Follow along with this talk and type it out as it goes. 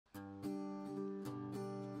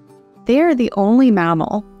They are the only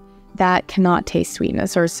mammal that cannot taste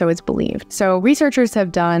sweetness, or so it's believed. So researchers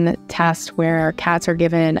have done tests where cats are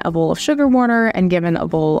given a bowl of sugar water and given a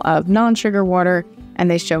bowl of non-sugar water, and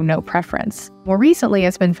they show no preference. More recently,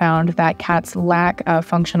 it's been found that cats lack a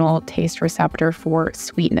functional taste receptor for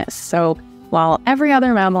sweetness. So while every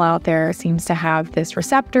other mammal out there seems to have this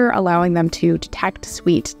receptor allowing them to detect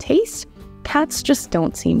sweet taste, cats just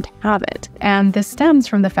don't seem to have it. And this stems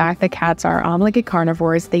from the fact that cats are obligate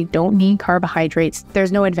carnivores. They don't need carbohydrates.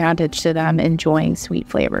 There's no advantage to them enjoying sweet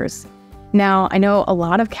flavors. Now, I know a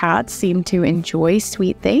lot of cats seem to enjoy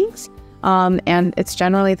sweet things, and it's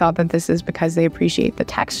generally thought that this is because they appreciate the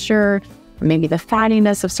texture, or maybe the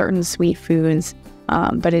fattiness of certain sweet foods,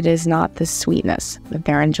 but it is not the sweetness that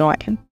they're enjoying.